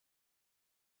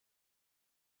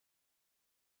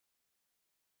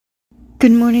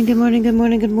Good morning, good morning, good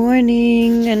morning, good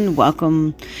morning, and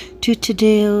welcome to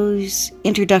today's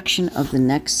introduction of the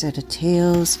next set of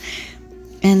tales.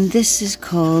 And this is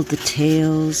called The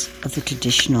Tales of the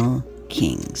Traditional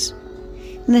Kings.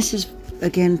 And this is,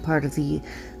 again, part of the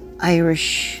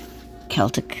ancient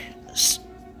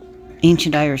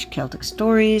Irish Celtic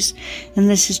stories.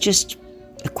 And this is just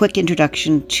a quick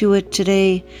introduction to it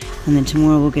today, and then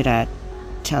tomorrow we'll get at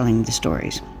telling the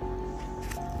stories.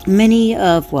 Many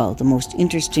of, the most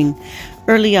interesting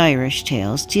early Irish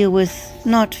tales deal with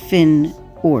not Finn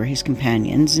or his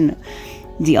companions, and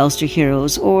the Ulster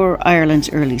heroes, or Ireland's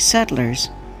early settlers,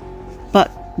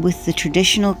 but with the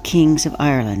traditional kings of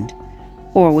Ireland,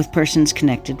 or with persons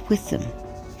connected with them.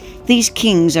 These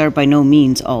kings are by no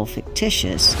means all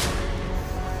fictitious.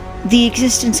 The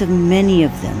existence of many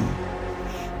of them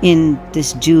in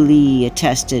this duly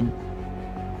attested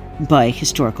by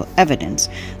historical evidence.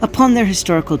 Upon their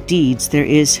historical deeds, there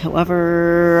is,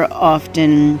 however,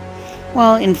 often,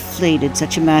 inflated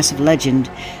such a massive legend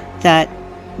that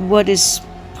what is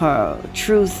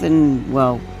truth and,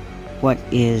 what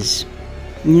is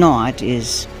not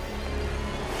is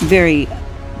very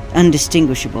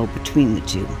undistinguishable between the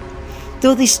two.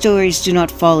 Though these stories do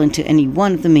not fall into any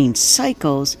one of the main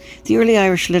cycles, the early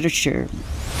Irish literature,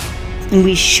 and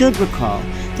we should recall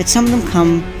that some of them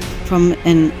come from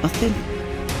an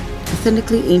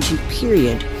authentically ancient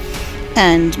period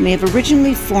and may have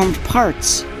originally formed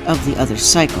parts of the other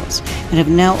cycles and have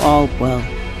now all,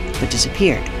 but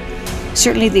disappeared.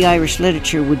 Certainly the Irish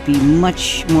literature would be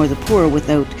much more the poorer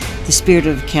without the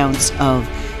spirited accounts of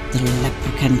the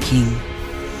leprechaun king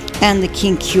and the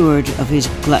king cured of his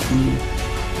gluttony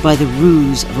by the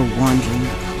ruse of a wandering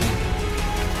crab.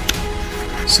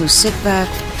 So sit back,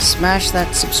 smash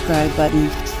that subscribe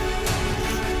button,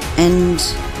 and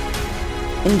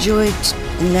enjoy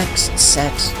the next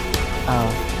set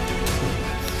of